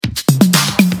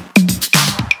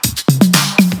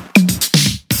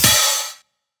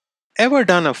Ever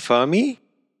done a Fermi?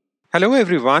 Hello,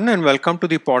 everyone, and welcome to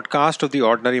the podcast of The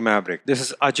Ordinary Maverick. This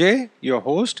is Ajay, your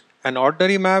host, an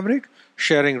ordinary maverick,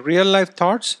 sharing real life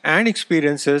thoughts and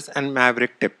experiences and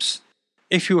maverick tips.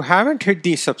 If you haven't hit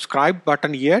the subscribe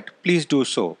button yet, please do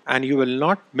so, and you will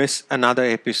not miss another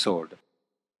episode.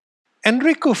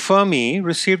 Enrico Fermi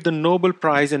received the Nobel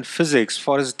Prize in Physics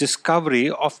for his discovery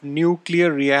of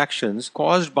nuclear reactions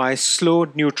caused by slow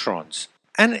neutrons.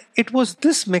 And it was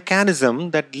this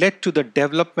mechanism that led to the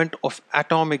development of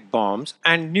atomic bombs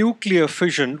and nuclear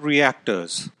fission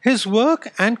reactors. His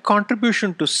work and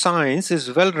contribution to science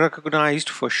is well recognized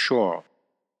for sure.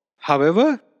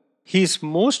 However, he is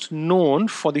most known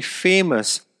for the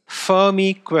famous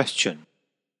Fermi question.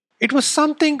 It was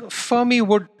something Fermi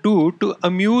would do to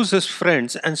amuse his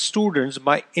friends and students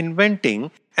by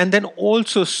inventing and then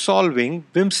also solving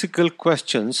whimsical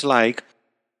questions like,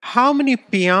 how many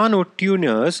piano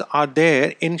tuners are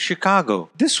there in Chicago?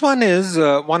 This one is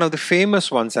one of the famous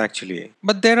ones actually.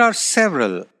 But there are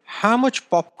several. How much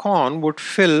popcorn would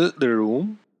fill the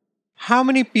room? How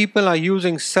many people are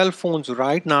using cell phones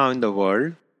right now in the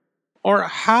world? Or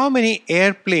how many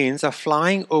airplanes are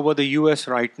flying over the US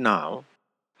right now?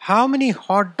 How many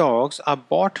hot dogs are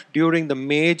bought during the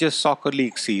major soccer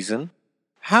league season?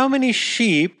 How many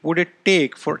sheep would it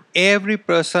take for every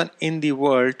person in the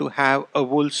world to have a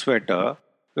wool sweater?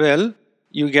 Well,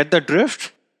 you get the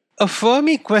drift? A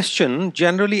Fermi question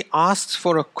generally asks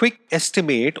for a quick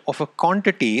estimate of a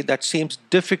quantity that seems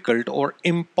difficult or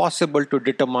impossible to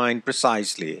determine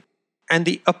precisely. And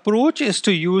the approach is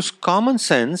to use common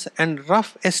sense and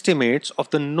rough estimates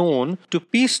of the known to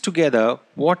piece together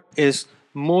what is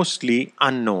mostly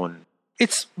unknown.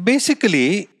 It's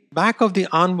basically back of the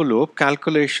envelope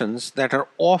calculations that are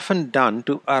often done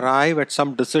to arrive at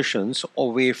some decisions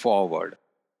or way forward.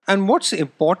 And what's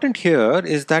important here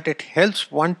is that it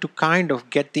helps one to kind of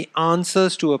get the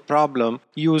answers to a problem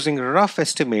using rough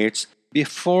estimates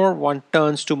before one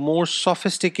turns to more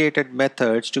sophisticated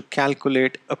methods to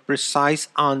calculate a precise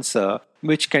answer,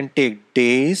 which can take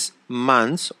days,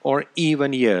 months, or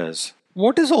even years.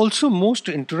 What is also most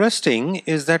interesting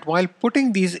is that while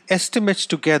putting these estimates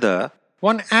together,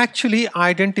 one actually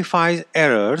identifies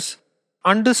errors,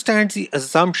 understands the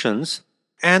assumptions,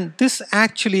 and this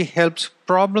actually helps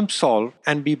problem solve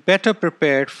and be better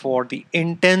prepared for the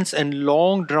intense and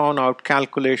long drawn out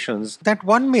calculations that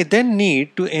one may then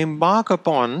need to embark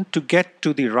upon to get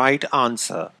to the right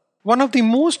answer. One of the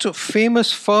most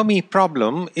famous Fermi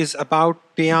problem is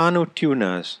about piano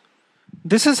tuners.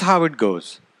 This is how it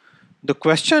goes. The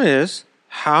question is,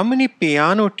 how many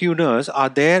piano tuners are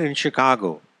there in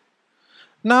Chicago?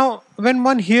 Now, when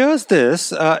one hears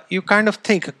this, you kind of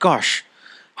think, gosh,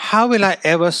 how will I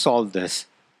ever solve this?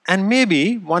 And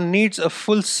maybe one needs a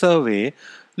full survey,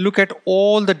 look at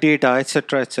all the data,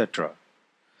 etc., etc.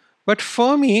 But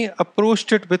Fermi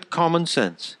approached it with common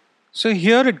sense. So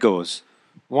here it goes.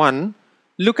 1.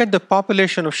 Look at the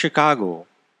population of Chicago,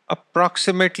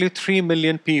 approximately 3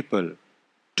 million people.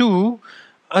 2.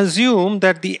 Assume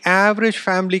that the average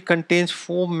family contains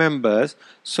 4 members,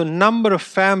 so number of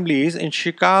families in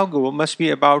Chicago must be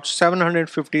about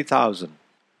 750,000.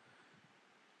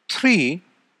 3.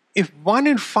 If 1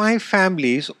 in 5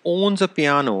 families owns a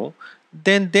piano,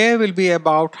 then there will be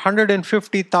about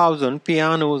 150,000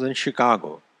 pianos in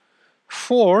Chicago.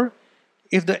 4.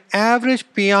 If the average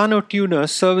piano tuner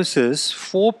services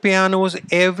 4 pianos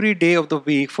every day of the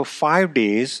week for 5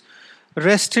 days,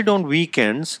 rested on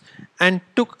weekends, and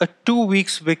took a 2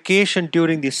 weeks vacation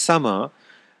during the summer,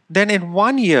 then in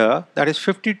 1 year, that is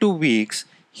 52 weeks,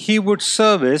 he would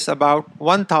service about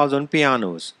 1,000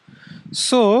 pianos.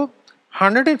 So,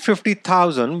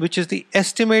 150,000, which is the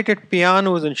estimated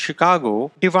pianos in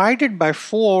Chicago, divided by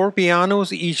 4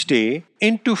 pianos each day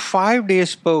into 5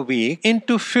 days per week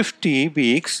into 50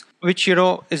 weeks, which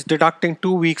is deducting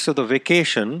 2 weeks of the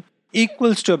vacation,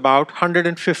 equals to about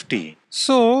 150.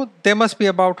 So there must be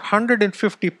about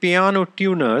 150 piano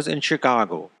tuners in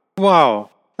Chicago. Wow.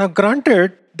 Now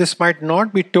granted, this might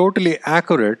not be totally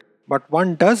accurate, but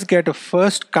one does get a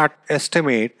first cut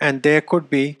estimate and there could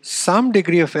be some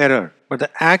degree of error. But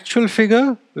the actual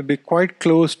figure will be quite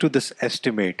close to this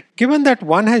estimate, given that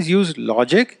one has used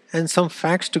logic and some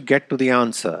facts to get to the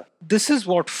answer. This is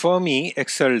what Fermi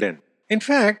excelled in. In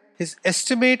fact, his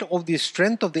estimate of the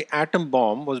strength of the atom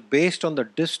bomb was based on the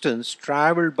distance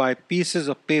traveled by pieces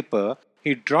of paper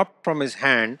he dropped from his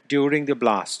hand during the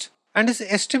blast. And his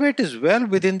estimate is well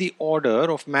within the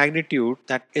order of magnitude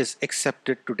that is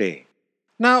accepted today.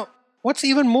 Now, what's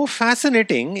even more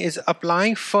fascinating is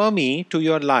applying Fermi to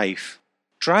your life.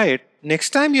 Try it. Next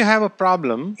time you have a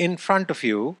problem in front of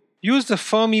you, use the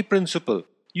Fermi principle.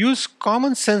 Use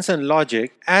common sense and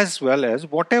logic as well as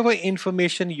whatever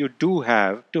information you do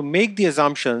have to make the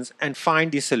assumptions and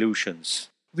find the solutions.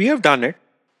 We have done it.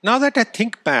 Now that I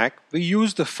think back, we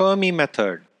use the Fermi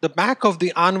method, the back of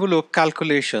the envelope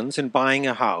calculations in buying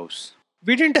a house.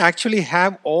 We didn't actually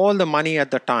have all the money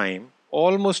at the time,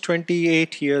 almost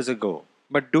 28 years ago.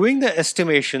 But doing the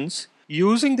estimations,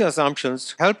 using the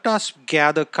assumptions helped us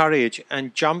gather courage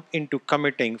and jump into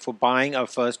committing for buying our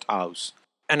first house.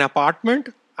 An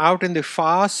apartment out in the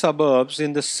far suburbs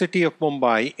in the city of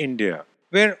Mumbai, India,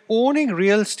 where owning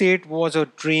real estate was a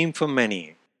dream for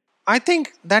many. I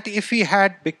think that if we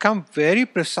had become very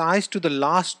precise to the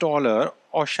last dollar,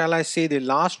 or shall I say the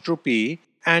last rupee,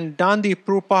 and done the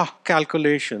Prupa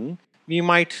calculation, we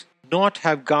might not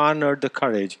have garnered the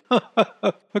courage.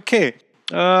 Okay,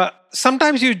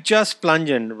 sometimes you just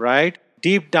plunge in, right?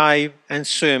 Deep dive and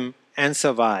swim and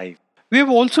survive. We have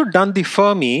also done the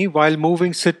Fermi while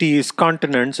moving cities,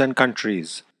 continents, and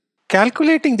countries,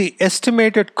 calculating the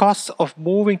estimated costs of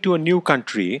moving to a new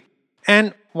country,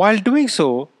 and while doing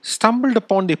so, stumbled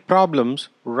upon the problems,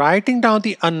 writing down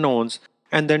the unknowns,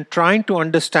 and then trying to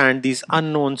understand these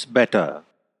unknowns better.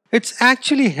 It's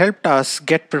actually helped us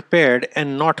get prepared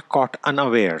and not caught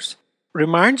unawares.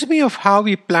 Reminds me of how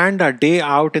we planned our day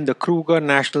out in the Kruger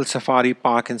National Safari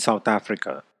Park in South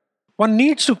Africa. One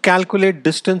needs to calculate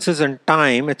distances and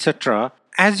time, etc.,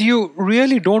 as you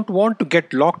really don't want to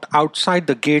get locked outside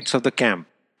the gates of the camp.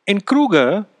 In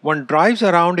Kruger, one drives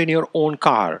around in your own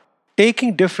car,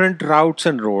 taking different routes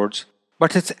and roads,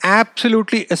 but it's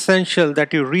absolutely essential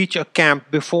that you reach a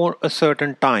camp before a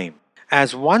certain time,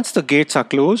 as once the gates are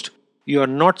closed, you are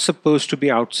not supposed to be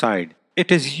outside.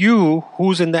 It is you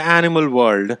who's in the animal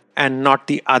world and not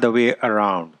the other way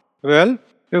around. Well,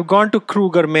 we've gone to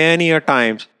Kruger many a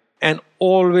times and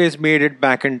always made it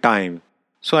back in time.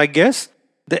 So I guess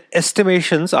the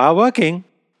estimations are working.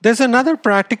 There's another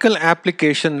practical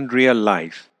application in real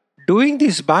life. Doing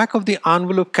this back of the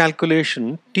envelope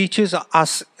calculation teaches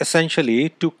us essentially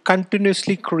to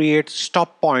continuously create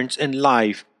stop points in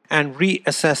life and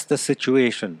reassess the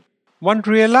situation. One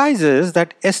realizes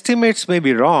that estimates may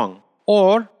be wrong,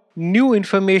 or new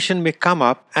information may come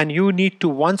up and you need to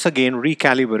once again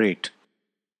recalibrate.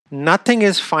 Nothing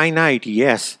is finite,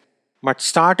 yes, but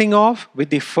starting off with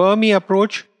the Fermi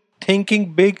approach,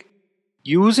 thinking big,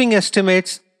 using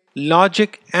estimates,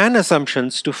 logic, and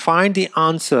assumptions to find the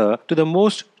answer to the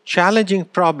most challenging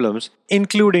problems,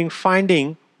 including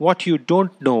finding what you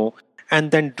don't know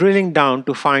and then drilling down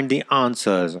to find the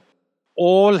answers,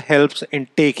 all helps in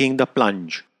taking the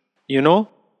plunge.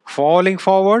 Falling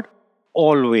forward,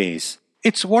 always.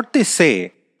 It's what they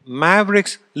say,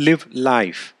 mavericks live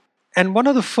life. And one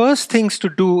of the first things to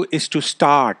do is to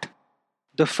start.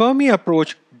 The Fermi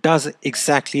approach does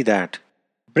exactly that.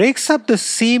 Breaks up the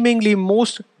seemingly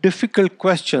most difficult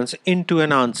questions into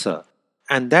an answer,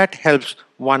 and that helps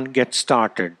one get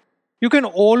started. You can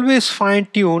always fine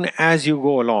tune as you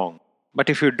go along, but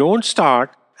if you don't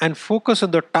start and focus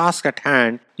on the task at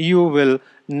hand, you will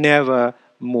never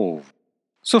move.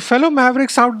 So, fellow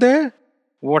mavericks out there,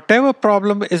 whatever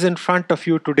problem is in front of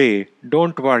you today,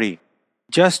 don't worry.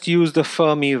 Just use the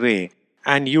Fermi way,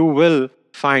 and you will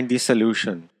find the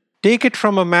solution. Take it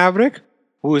from a maverick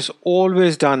who has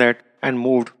always done it and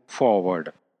moved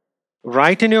forward.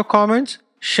 Write in your comments,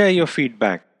 share your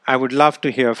feedback. I would love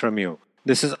to hear from you.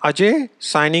 This is Ajay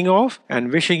signing off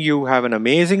and wishing you have an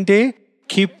amazing day.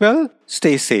 Keep well,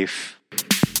 stay safe.